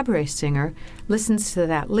 A cabaret singer listens to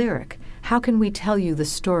that lyric. How can we tell you the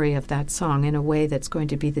story of that song in a way that's going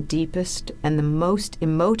to be the deepest and the most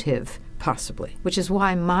emotive possibly? Which is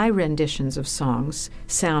why my renditions of songs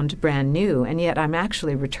sound brand new, and yet I'm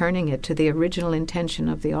actually returning it to the original intention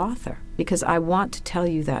of the author, because I want to tell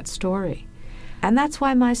you that story. And that's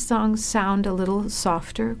why my songs sound a little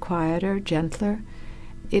softer, quieter, gentler.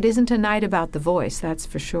 It isn't a night about the voice, that's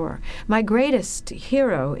for sure. My greatest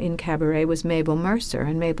hero in cabaret was Mabel Mercer,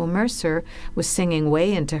 and Mabel Mercer was singing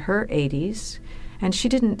way into her 80s, and she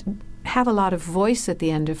didn't have a lot of voice at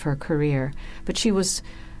the end of her career, but she was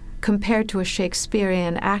compared to a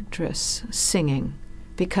Shakespearean actress singing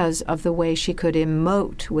because of the way she could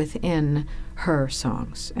emote within her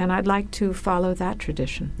songs. And I'd like to follow that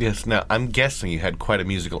tradition. Yes, now I'm guessing you had quite a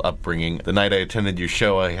musical upbringing. The night I attended your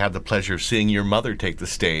show, I had the pleasure of seeing your mother take the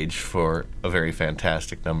stage for a very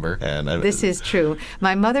fantastic number. And this is true.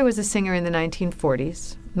 My mother was a singer in the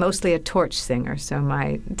 1940s. Mostly a torch singer, so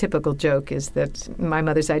my typical joke is that my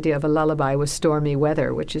mother's idea of a lullaby was stormy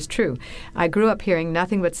weather, which is true. I grew up hearing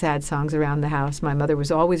nothing but sad songs around the house. My mother was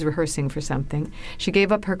always rehearsing for something. She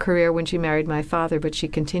gave up her career when she married my father, but she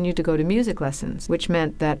continued to go to music lessons, which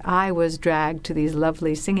meant that I was dragged to these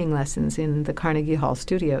lovely singing lessons in the Carnegie Hall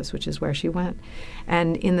studios, which is where she went.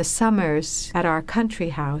 And in the summers at our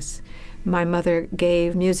country house, my mother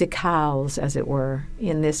gave musicales, as it were,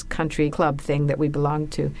 in this country club thing that we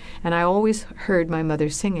belonged to. And I always heard my mother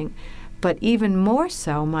singing. But even more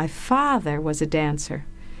so, my father was a dancer.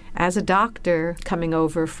 As a doctor coming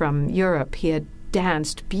over from Europe, he had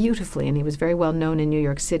danced beautifully, and he was very well known in New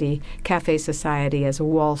York City Cafe Society as a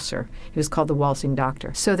waltzer. He was called the Waltzing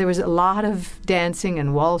Doctor. So there was a lot of dancing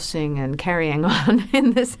and waltzing and carrying on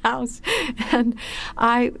in this house. And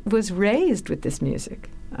I was raised with this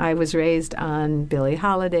music. I was raised on Billie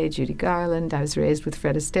Holiday, Judy Garland. I was raised with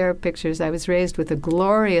Fred Astaire pictures. I was raised with a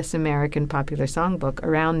glorious American popular songbook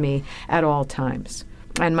around me at all times.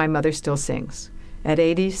 And my mother still sings. At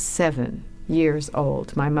 87 years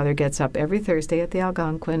old, my mother gets up every Thursday at the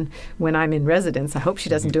Algonquin when I'm in residence. I hope she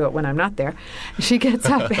doesn't do it when I'm not there. She gets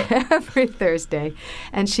up every Thursday,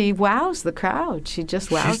 and she wows the crowd. She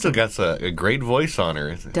just wows. She still got a great voice on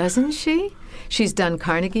her. Doesn't she? She's done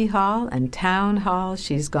Carnegie Hall and Town Hall.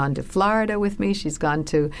 She's gone to Florida with me. She's gone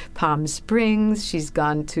to Palm Springs. She's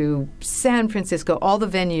gone to San Francisco. All the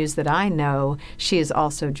venues that I know, she has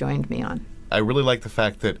also joined me on. I really like the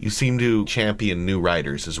fact that you seem to champion new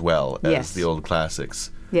writers as well as the old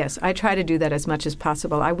classics. Yes, I try to do that as much as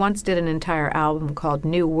possible. I once did an entire album called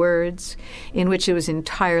New Words, in which it was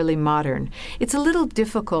entirely modern. It's a little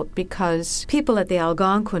difficult because people at the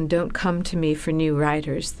Algonquin don't come to me for new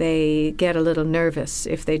writers. They get a little nervous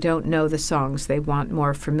if they don't know the songs. They want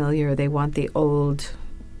more familiar, they want the old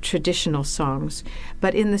traditional songs.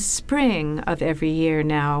 But in the spring of every year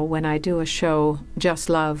now, when I do a show, Just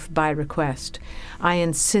Love by request, I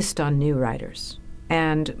insist on new writers.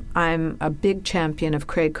 And I'm a big champion of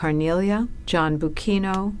Craig Carnelia, John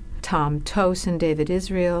Bucchino, Tom Tosin, David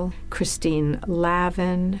Israel, Christine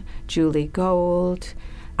Lavin, Julie Gold.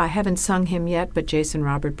 I haven't sung him yet, but Jason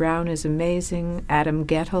Robert Brown is amazing. Adam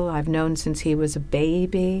Gettle, I've known since he was a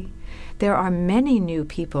baby. There are many new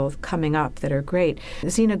people coming up that are great.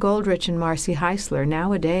 Zena Goldrich and Marcy Heisler,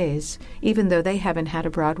 nowadays, even though they haven't had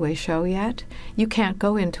a Broadway show yet, you can't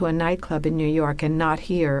go into a nightclub in New York and not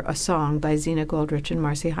hear a song by Zena Goldrich and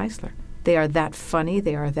Marcy Heisler. They are that funny.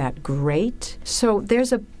 They are that great. So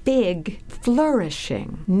there's a big,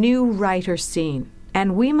 flourishing new writer scene.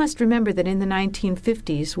 And we must remember that in the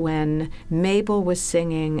 1950s, when Mabel was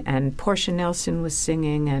singing and Portia Nelson was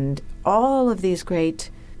singing and all of these great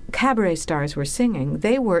cabaret stars were singing,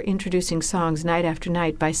 they were introducing songs night after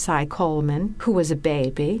night by Cy Coleman, who was a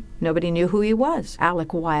baby. Nobody knew who he was.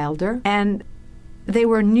 Alec Wilder. And they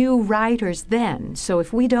were new writers then. So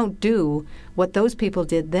if we don't do what those people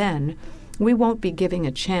did then, we won't be giving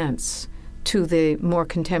a chance to the more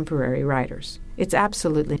contemporary writers. It's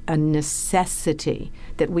absolutely a necessity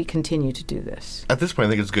that we continue to do this. At this point, I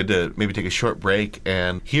think it's good to maybe take a short break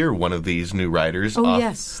and hear one of these new writers off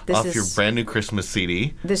your brand new Christmas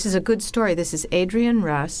CD. This is a good story. This is Adrian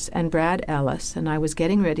Russ and Brad Ellis, and I was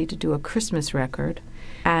getting ready to do a Christmas record,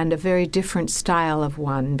 and a very different style of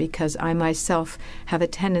one, because I myself have a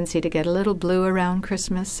tendency to get a little blue around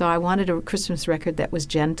Christmas, so I wanted a Christmas record that was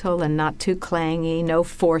gentle and not too clangy, no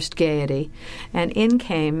forced gaiety. And in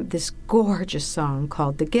came this gorgeous song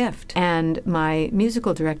called The Gift. And my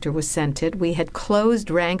musical director was scented. We had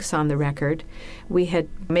closed ranks on the record. We had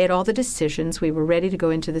made all the decisions. We were ready to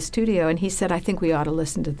go into the studio, and he said, I think we ought to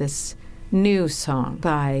listen to this new song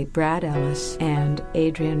by Brad Ellis and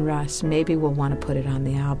Adrian Russ. Maybe we'll want to put it on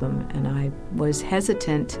the album. And I was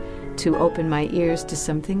hesitant to open my ears to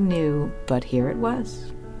something new, but here it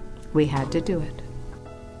was. We had to do it.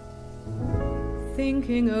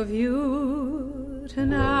 Thinking of you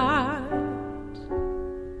tonight,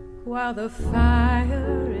 while the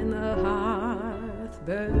fire in the hearth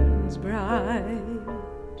burns bright,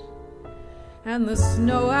 and the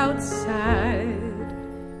snow outside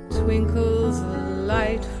twinkles the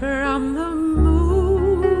light from the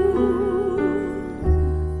moon.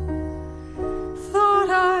 Thought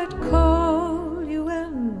I'd call you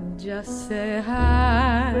and just say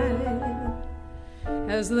hi,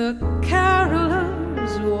 as the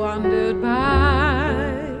carolers wandered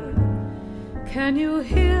by. Can you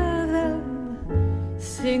hear them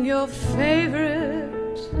sing your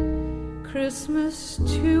favorite Christmas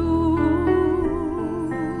tune?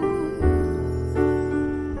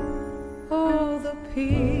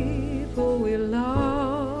 People we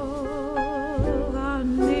love are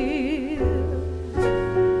near.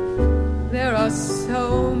 There are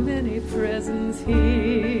so many presents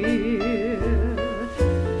here.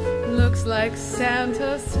 Looks like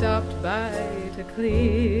Santa stopped by to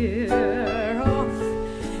clear off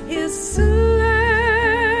his sleigh.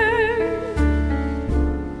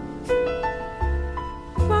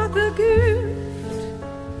 But the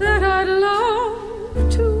gift that I'd love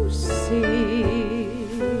to see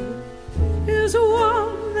is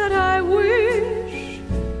one that I wish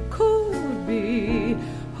could be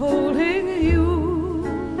holding you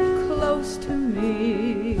close to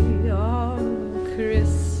me on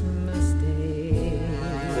Christmas Day.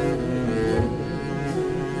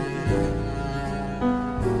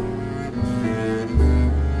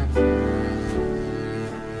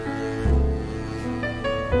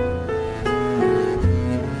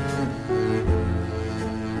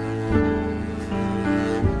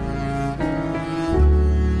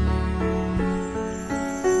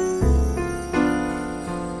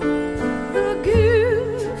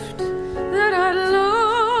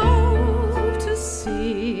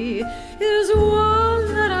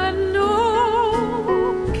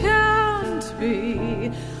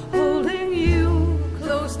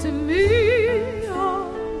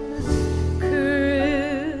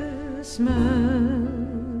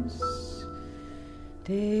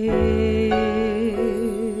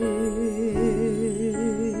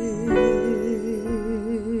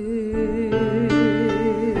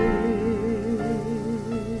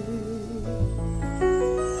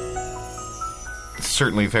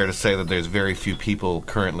 certainly fair to say that there's very few people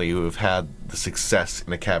currently who have had the success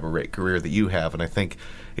in a cabaret career that you have, and I think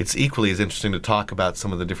it's equally as interesting to talk about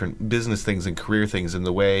some of the different business things and career things and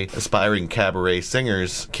the way aspiring cabaret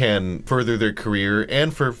singers can further their career,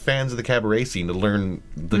 and for fans of the cabaret scene to learn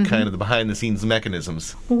the kind of the behind-the-scenes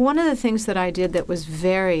mechanisms. One of the things that I did that was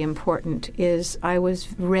very important is I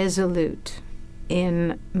was resolute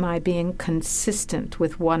in my being consistent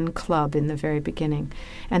with one club in the very beginning,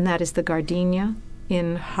 and that is the Gardenia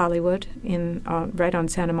in Hollywood, right on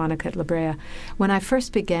Santa Monica at La Brea. When I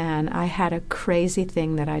first began, I had a crazy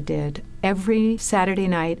thing that I did. Every Saturday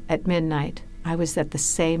night at midnight, I was at the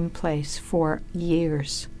same place for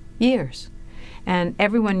years. And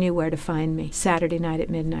everyone knew where to find me, Saturday night at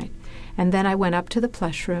midnight. And then I went up to the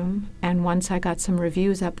Plush Room, and once I got some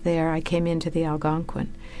reviews up there, I came into the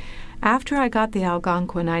Algonquin. After I got the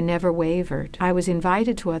Algonquin, I never wavered. I was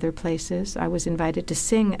invited to other places. I was invited to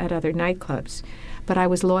sing at other nightclubs. But I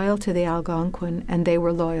was loyal to the Algonquin, and they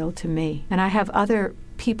were loyal to me. And I have other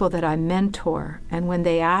people that I mentor, and when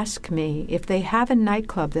they ask me if they have a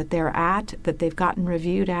nightclub that they're at, that they've gotten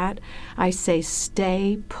reviewed at, I say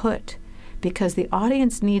stay put. Because the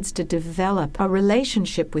audience needs to develop a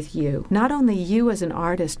relationship with you. Not only you as an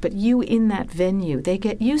artist, but you in that venue. They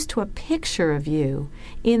get used to a picture of you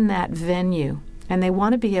in that venue. And they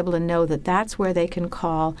want to be able to know that that's where they can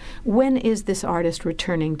call, when is this artist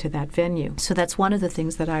returning to that venue? So that's one of the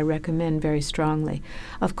things that I recommend very strongly.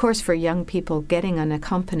 Of course, for young people, getting an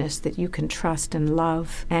accompanist that you can trust and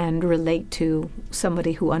love and relate to,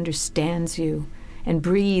 somebody who understands you and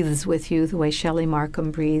breathes with you the way Shelley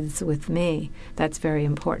Markham breathes with me. That's very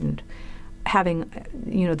important. Having,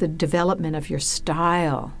 the development of your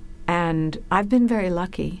style. And I've been very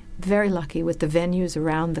lucky with the venues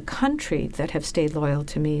around the country that have stayed loyal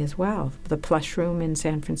to me as well. The Plush Room in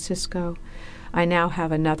San Francisco. I now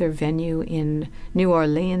have another venue in New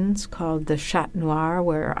Orleans called the Chat Noir,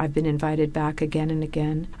 where I've been invited back again and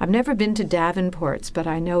again. I've never been to Davenport's, but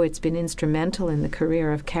I know it's been instrumental in the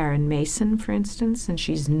career of Karen Mason, for instance, and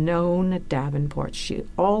she's known at Davenport. She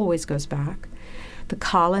always goes back. The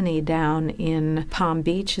Colony down in Palm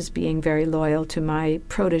Beach is being very loyal to my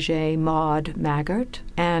protege, Maud Maggart,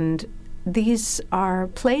 and these are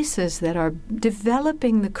places that are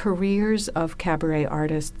developing the careers of cabaret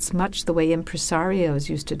artists, much the way impresarios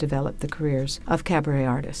used to develop the careers of cabaret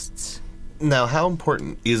artists. Now, how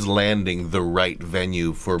important is landing the right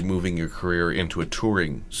venue for moving your career into a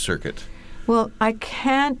touring circuit? Well, I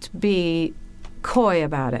can't be coy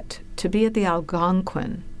about it. To be at the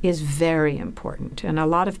Algonquin is very important, and a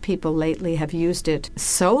lot of people lately have used it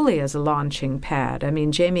solely as a launching pad. I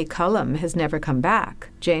mean, Jamie Cullum has never come back.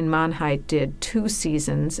 Jane Monheit did 2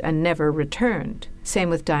 seasons and never returned. Same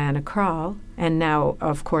with Diana Krall, and now,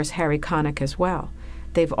 of course, Harry Connick as well.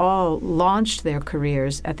 They've all launched their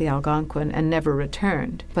careers at the Algonquin and never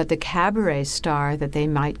returned. But the cabaret star that they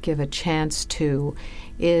might give a chance to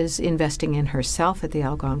is investing in herself at the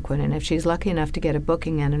Algonquin. And if she's lucky enough to get a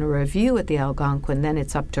booking and a review at the Algonquin, then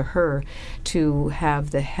it's up to her to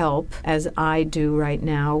have the help, as I do right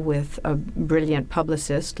now with a brilliant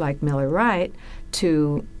publicist like Miller Wright,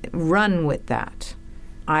 to run with that.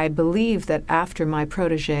 I believe that after my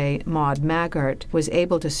protege, Maud Maggart, was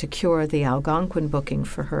able to secure the Algonquin booking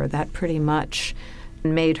for her, that pretty much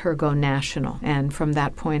made her go national. And from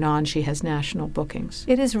that point on, she has national bookings.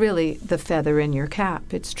 It is really the feather in your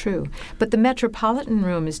cap, it's true. But the Metropolitan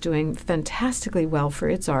Room is doing fantastically well for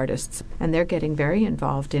its artists, and they're getting very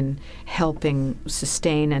involved in helping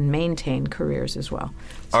sustain and maintain careers as well.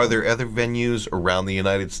 Are there other venues around the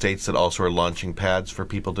United States that also are launching pads for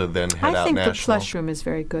people to then head out national? I think the Plush Room is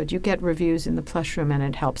very good. You get reviews in the Plush Room, and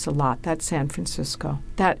it helps a lot. That's San Francisco.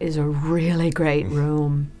 That is a really great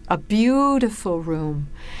room. A beautiful room.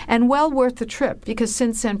 And well worth the trip, because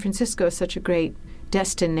since San Francisco is such a great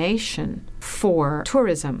destination for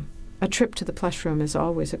tourism, a trip to the Plush Room is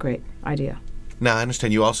always a great idea. Now, I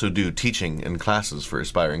understand you also do teaching and classes for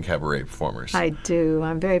aspiring cabaret performers. I do.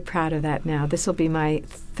 I'm very proud of that now. This will be my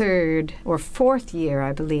 3rd or 4th year,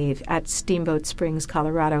 I believe, at Steamboat Springs,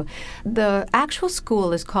 Colorado. The actual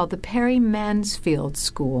school is called the Perry Mansfield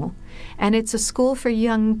School, and it's a school for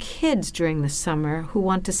young kids during the summer who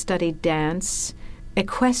want to study dance,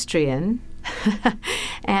 equestrian,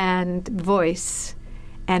 and voice,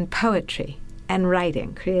 and poetry, and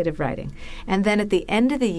writing, creative writing. And then at the end of the